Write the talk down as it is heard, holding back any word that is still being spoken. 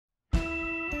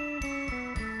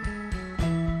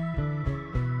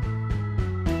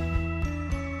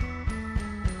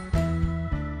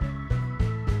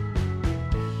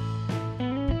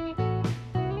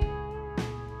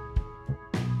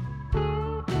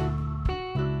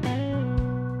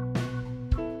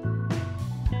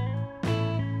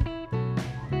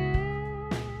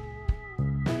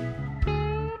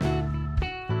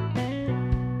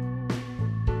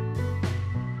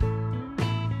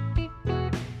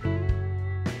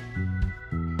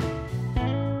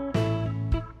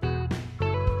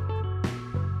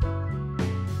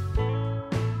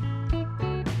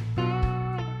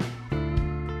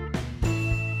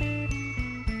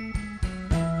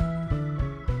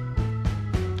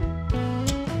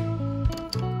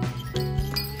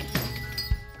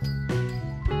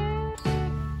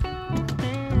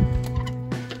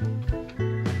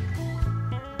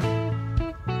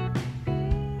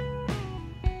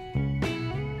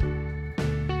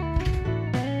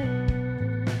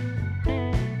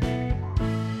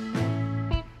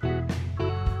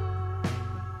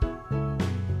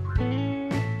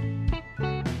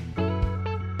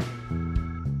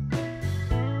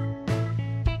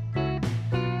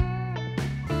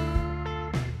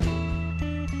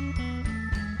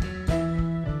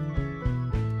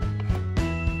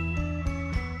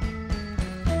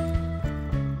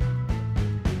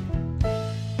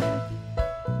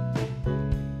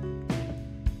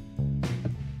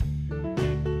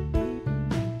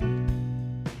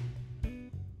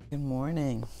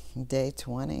Day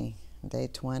 20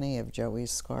 of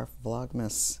Joey's Scarf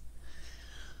Vlogmas.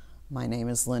 My name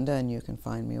is Linda, and you can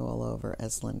find me all over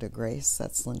as Linda Grace.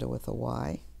 That's Linda with a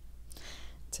Y.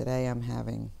 Today I'm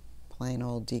having plain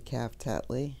old decaf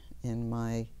Tetley in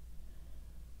my,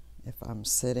 if I'm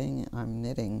sitting, I'm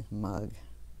knitting mug.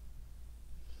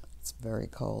 It's very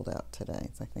cold out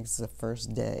today. I think this is the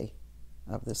first day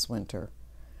of this winter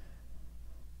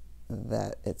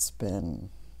that it's been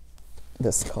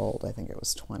this cold. I think it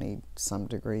was 20 some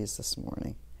degrees this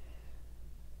morning.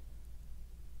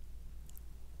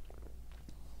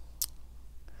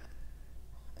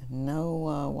 No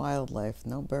wildlife,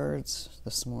 no birds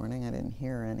this morning. I didn't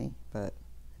hear any, but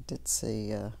I did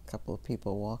see a couple of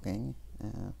people walking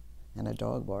and a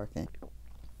dog barking.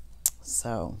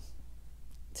 So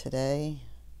today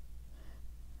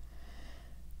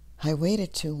I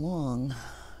waited too long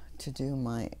to do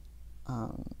my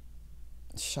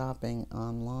shopping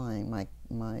online,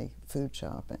 my food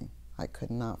shopping. I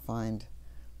could not find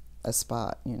a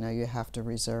spot. You know, you have to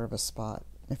reserve a spot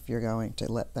if you're going to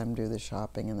let them do the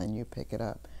shopping, and then you pick it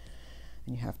up,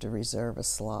 and you have to reserve a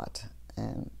slot,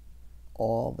 and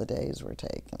all the days were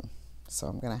taken. So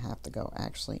I'm gonna have to go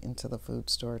actually into the food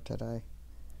store today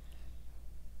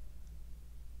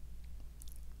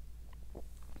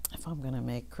if I'm gonna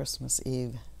make Christmas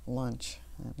Eve lunch.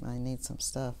 I need some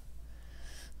stuff.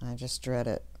 I just dread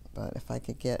it, but if I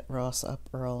could get Ross up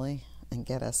early and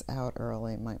get us out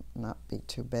early, it might not be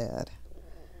too bad.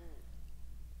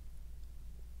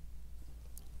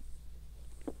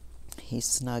 He's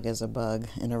snug as a bug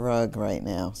in a rug right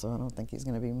now, so I don't think he's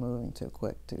going to be moving too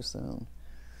quick too soon.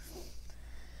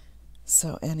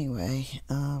 So anyway,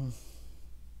 yeah,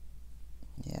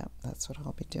 that's what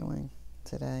I'll be doing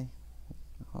today.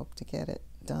 I hope to get it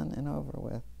done and over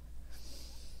with.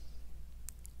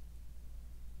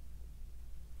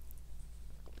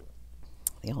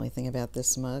 The only thing about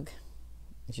this mug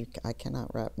is I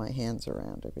cannot wrap my hands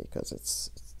around it because it's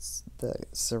the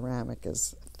ceramic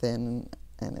is thin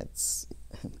and it's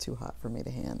too hot for me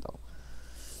to handle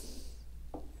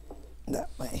that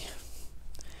way.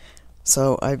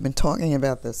 So I've been talking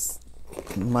about this,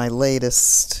 my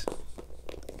latest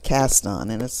cast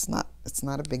on, and it's not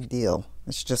a big deal.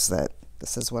 It's just that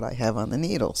this is what I have on the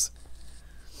needles,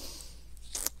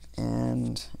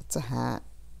 and it's a hat.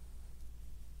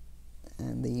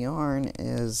 And the yarn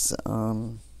is,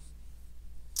 what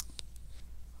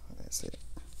is it?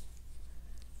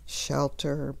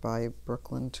 Shelter by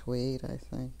Brooklyn Tweed, I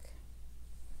think.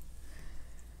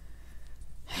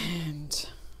 And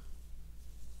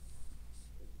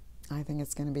I think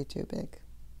it's going to be too big.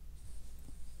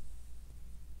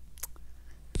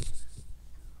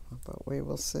 But we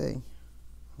will see.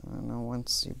 I don't know,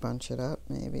 once you bunch it up,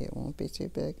 maybe it won't be too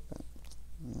big, but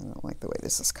I don't like the way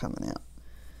this is coming out.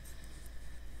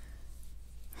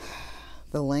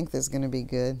 The length is going to be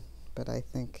good, but I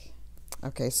think,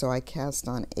 okay, so I cast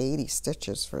on 80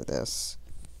 stitches for this,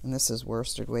 and this is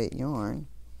worsted weight yarn.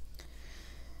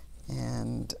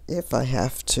 And if I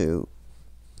have to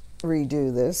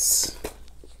redo this,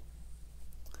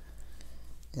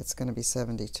 it's going to be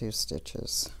 72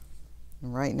 stitches.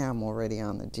 And right now I'm already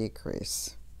on the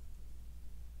decrease.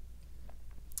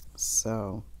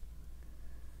 So,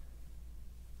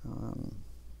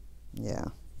 yeah.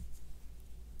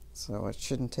 So it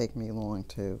shouldn't take me long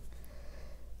to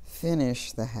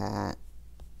finish the hat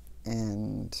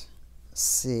and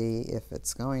see if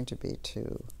it's going to be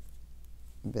too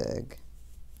big.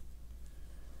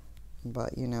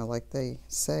 But, you know, like they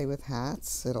say with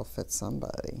hats, it'll fit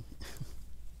somebody.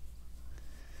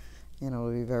 And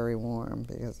it'll be very warm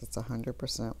because it's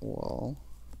 100% wool,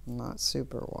 not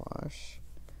superwash.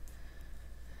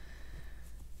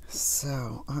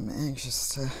 So I'm anxious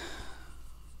to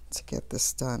get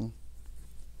this done.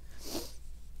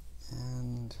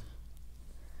 And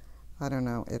I don't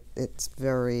know, it's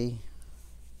very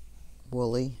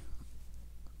woolly.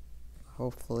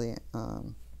 Hopefully, I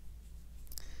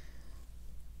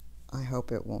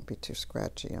hope it won't be too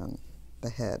scratchy on the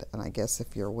head. And I guess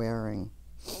if you're wearing,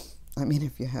 I mean,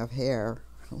 if you have hair,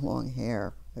 long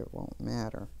hair, it won't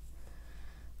matter.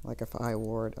 Like if I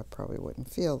wore it, I probably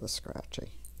wouldn't feel the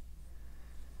scratchy.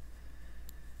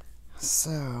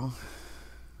 So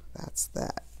that's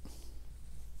that.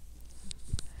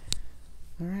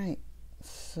 All right,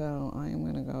 so I'm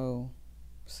gonna go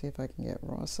see if I can get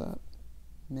Ross up,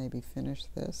 maybe finish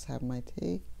this, have my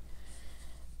tea,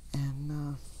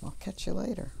 and I'll catch you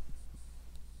later.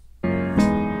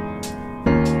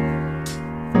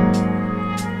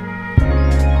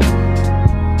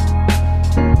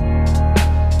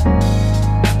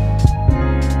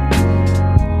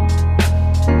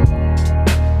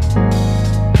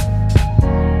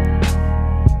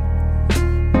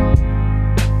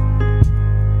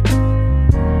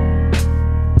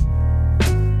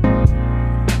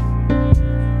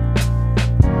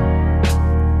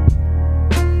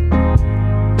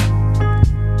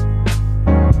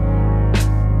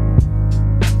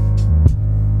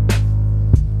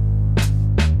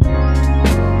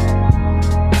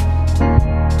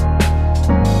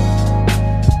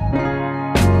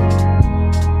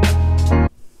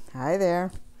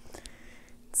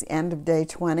 end of day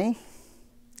 20,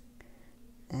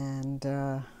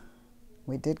 and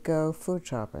we did go food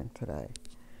shopping today.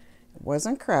 It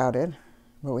wasn't crowded,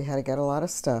 but we had to get a lot of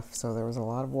stuff, so there was a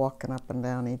lot of walking up and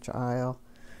down each aisle,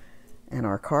 and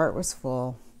our cart was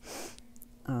full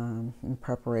in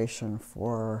preparation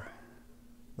for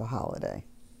the holiday.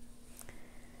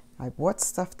 I bought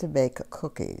stuff to bake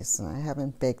cookies, and I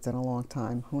haven't baked in a long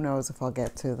time. Who knows if I'll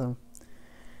get to them.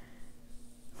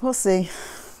 We'll see.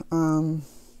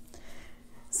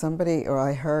 Somebody, or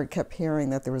I kept hearing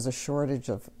that there was a shortage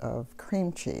of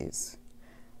cream cheese,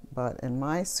 but in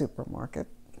my supermarket,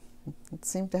 it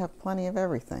seemed to have plenty of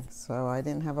everything, so I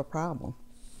didn't have a problem.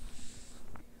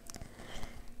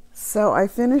 So I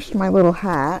finished my little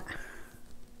hat.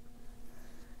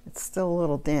 It's still a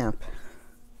little damp.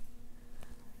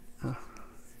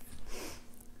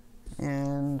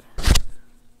 And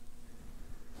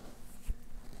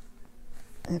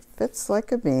it fits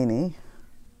like a beanie.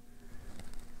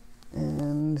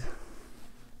 And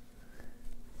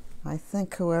I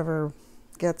think whoever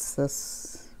gets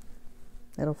this,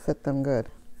 it'll fit them good.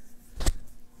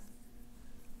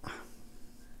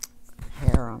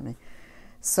 Hair on me.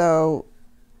 So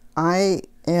I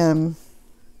am,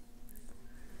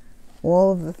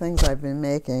 all of the things I've been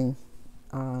making,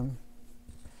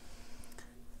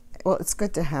 well, it's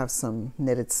good to have some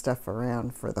knitted stuff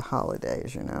around for the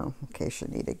holidays, you know, in case you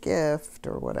need a gift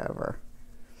or whatever.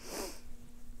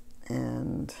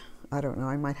 And I don't know,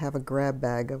 I might have a grab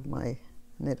bag of my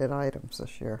knitted items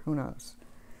this year. Who knows?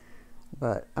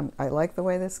 But I like the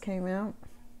way this came out.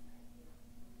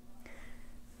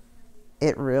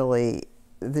 It really,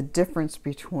 the difference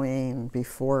between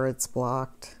before it's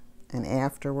blocked and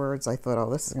afterwards, I thought,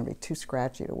 oh, this is going to be too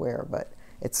scratchy to wear, but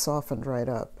it softened right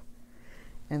up.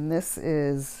 And this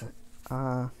is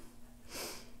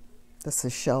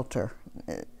Shelter.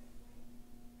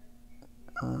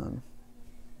 Of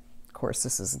course,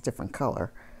 this is a different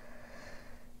color.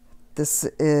 This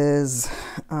is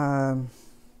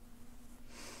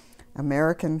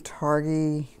American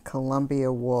Targhee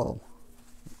Columbia wool.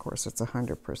 Of course, it's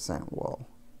 100% wool.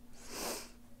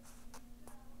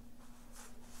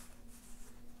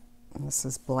 And this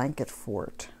is Blanket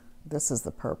Fort. This is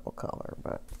the purple color,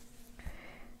 but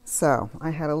so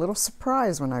I had a little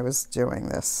surprise when I was doing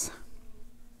this.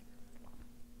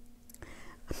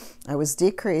 I was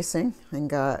decreasing and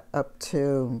got up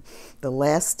to the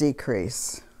last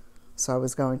decrease. So I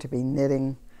was going to be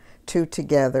knitting 2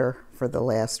 together for the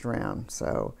last round.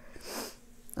 So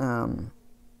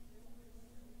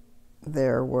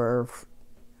there were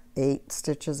 8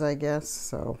 stitches, I guess.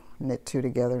 So knit 2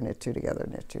 together, knit 2 together,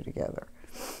 knit 2 together.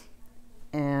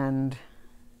 And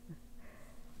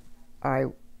I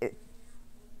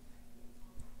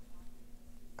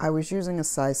was using a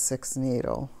size 6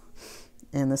 needle,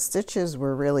 and the stitches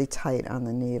were really tight on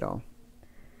the needle.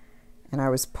 And I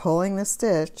was pulling the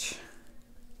stitch,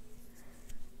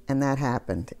 and that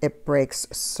happened. It breaks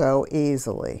so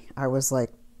easily. I was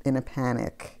like in a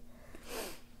panic.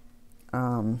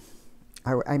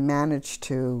 I managed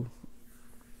to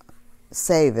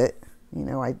save it. You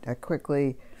know, I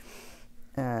quickly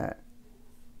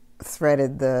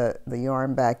threaded the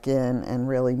yarn back in and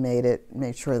really made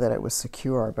sure that it was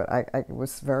secure. But I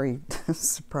was very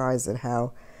surprised at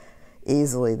how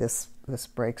easily this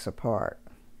breaks apart.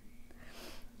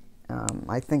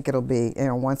 I think it'll be, you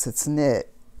know, once it's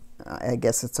knit, I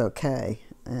guess it's okay,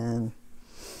 and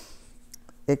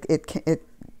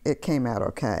it came out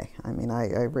okay. I mean,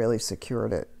 I really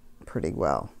secured it pretty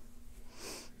well.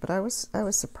 But I was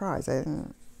surprised.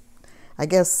 I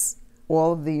guess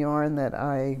all of the yarn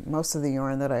most of the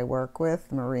yarn that I work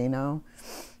with, merino,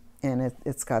 and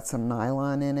it's got some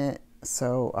nylon in it,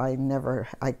 so I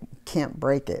can't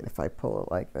break it if I pull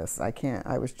it like this.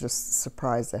 I was just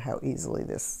surprised at how easily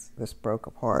this broke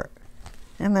apart.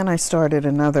 And then I started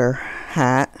another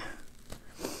hat,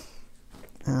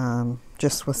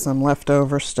 just with some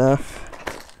leftover stuff.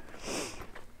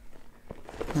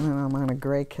 I don't know, I'm on a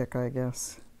gray kick, I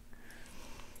guess.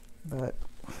 But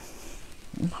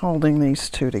I'm holding these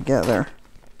 2 together.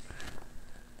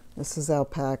 This is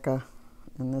alpaca,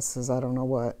 and this is, I don't know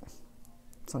what,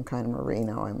 some kind of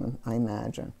merino, I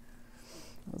imagine.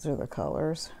 Those are the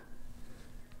colors.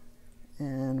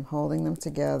 And I'm holding them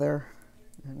together,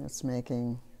 and it's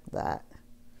making that.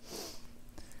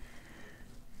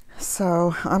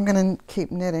 So I'm going to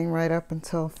keep knitting right up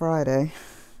until Friday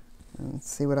and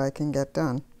see what I can get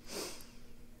done.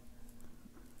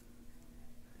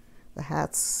 The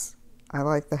hats, I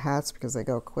like the hats because they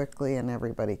go quickly and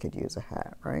everybody could use a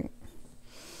hat, right?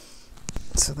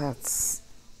 So that's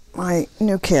my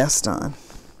new cast on.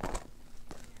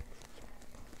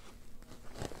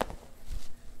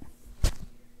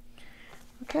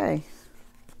 Okay,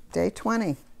 day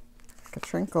 20,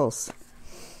 Katrinkles.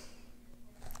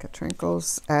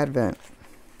 Katrinkles Advent.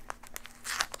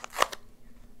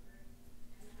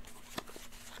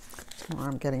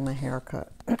 Tomorrow I'm getting my hair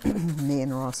cut. Me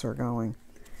and Ross are going.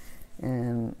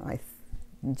 And I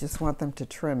just want them to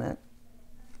trim it.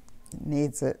 It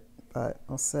needs it, but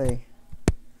we'll see.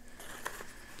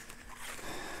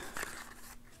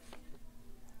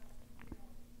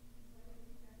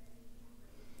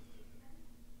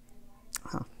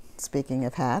 Speaking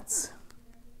of hats,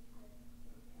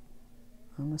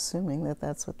 I'm assuming that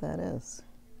that's what that is,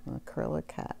 an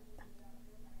acrylic hat.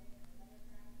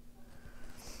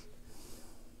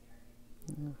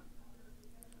 Yeah.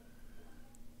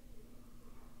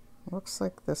 Looks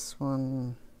like this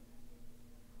one.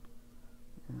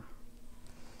 Yeah.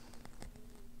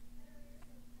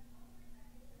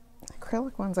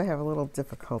 Acrylic ones I have a little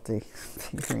difficulty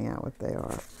figuring out what they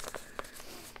are.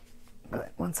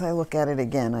 But once I look at it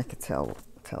again, I could tell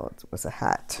it was a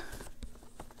hat.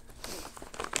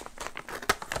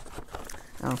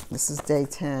 Oh, this is day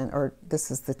 10, or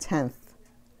this is the 10th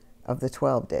of the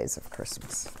 12 days of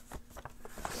Christmas.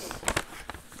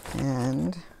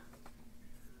 And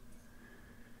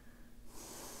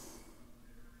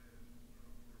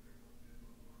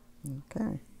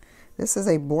okay, this is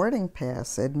a boarding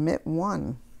pass, admit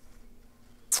 1.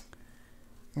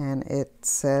 And it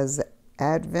says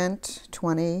Advent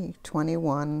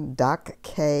 2021, Dock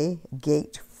K,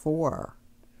 Gate 4.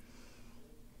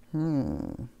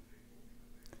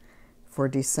 For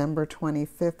December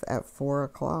 25th at 4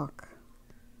 o'clock.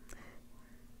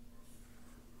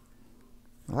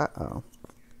 Uh-oh.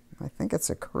 I think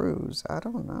it's a cruise. I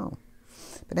don't know.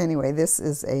 But anyway, this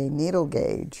is a needle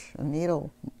gauge, a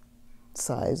needle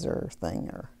sizer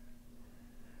thinger.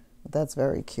 That's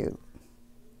very cute.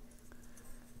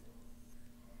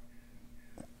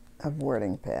 A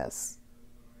boarding pass.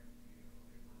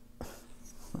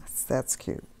 That's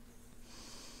cute.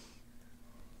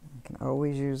 You can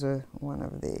always use one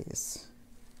of these.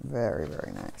 Very,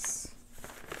 very nice.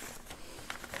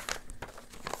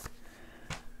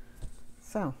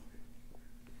 So,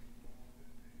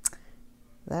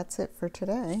 that's it for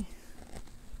today.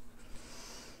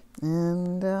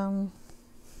 And,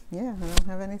 yeah, I don't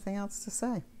have anything else to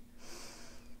say.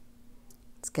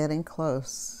 It's getting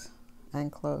close. And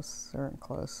closer and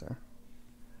closer.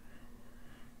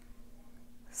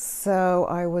 So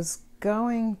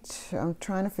I'm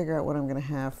trying to figure out what I'm going to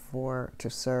have to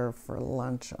serve for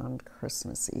lunch on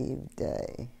Christmas Eve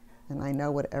day. And I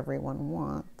know what everyone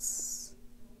wants.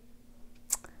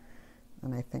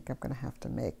 And I think I'm going to have to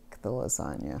make the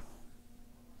lasagna.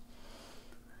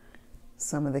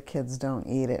 Some of the kids don't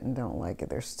eat it and don't like it.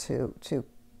 There's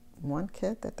one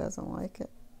kid that doesn't like it.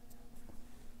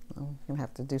 I'm going to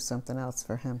have to do something else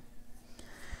for him.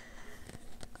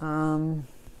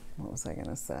 What was I going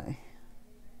to say?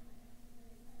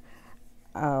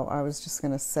 Oh, I was just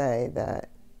going to say that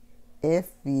if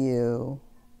you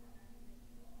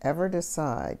ever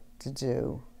decide to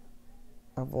do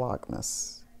a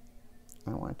Vlogmas,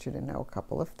 I want you to know a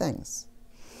couple of things.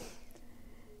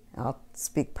 I'll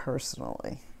speak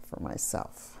personally for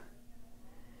myself.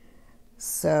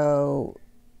 So,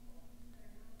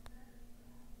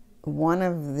 one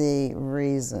of the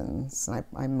reasons,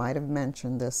 I might have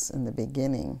mentioned this in the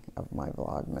beginning of my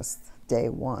Vlogmas, day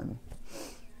 1,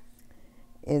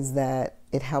 is that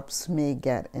it helps me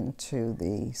get into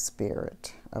the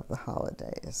spirit of the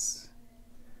holidays.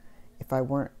 If I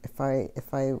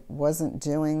wasn't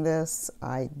doing this,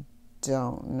 I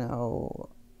don't know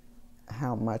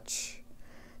how much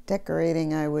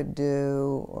decorating I would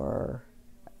do, or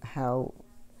how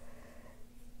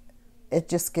it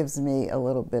just gives me a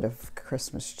little bit of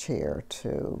Christmas cheer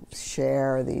to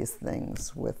share these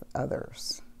things with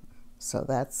others. So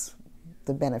that's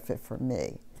the benefit for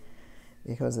me,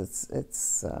 because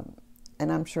it's and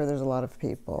I'm sure there's a lot of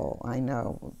people, I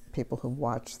know people who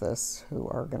watch this who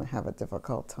are going to have a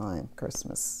difficult time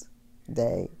Christmas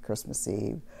Day, Christmas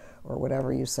Eve, or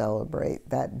whatever you celebrate,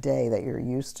 that day that you're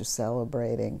used to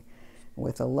celebrating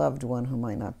with a loved one who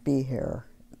might not be here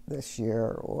this year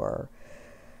or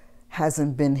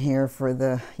hasn't been here for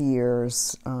the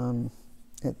years.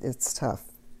 It's tough.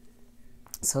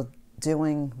 So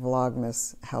doing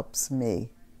Vlogmas helps me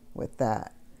with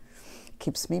that.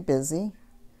 Keeps me busy.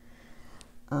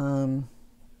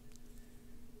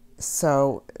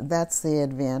 So that's the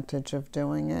advantage of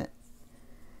doing it.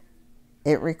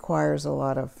 It requires a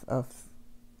lot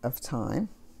of time.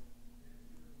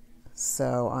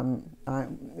 So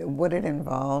what it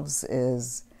involves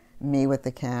is me with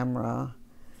the camera,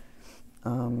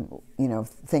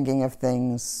 thinking of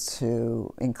things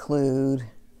to include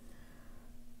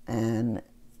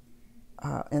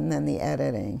and then the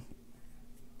editing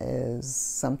is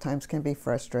sometimes can be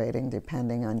frustrating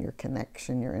depending on your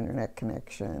connection, your internet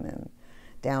connection, and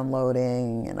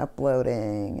downloading and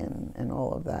uploading and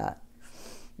all of that.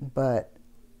 But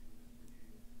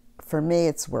for me,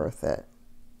 it's worth it.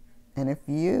 And if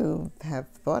you have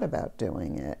thought about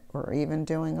doing it, or even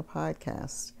doing a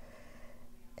podcast,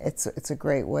 it's a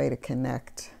great way to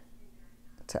connect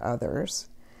to others.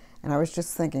 And I was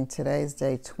just thinking, today's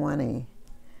day 20,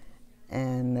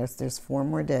 and there's 4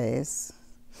 more days,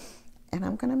 and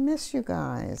I'm gonna miss you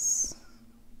guys.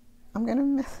 I'm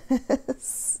gonna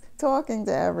miss talking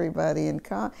to everybody and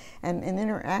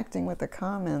interacting with the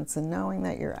comments and knowing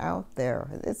that you're out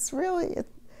there. It's really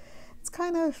it's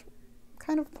kind of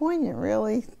poignant,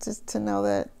 really, just to know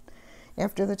that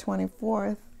after the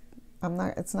 24th,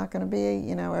 it's not going to be,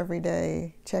 you know, every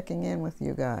day checking in with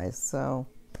you guys. So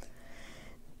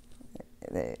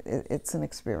it's an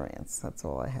experience. That's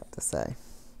all I have to say.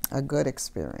 A good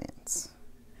experience.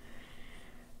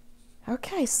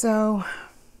 Okay, so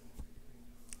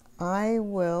I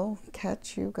will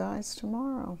catch you guys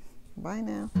tomorrow. Bye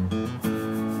now.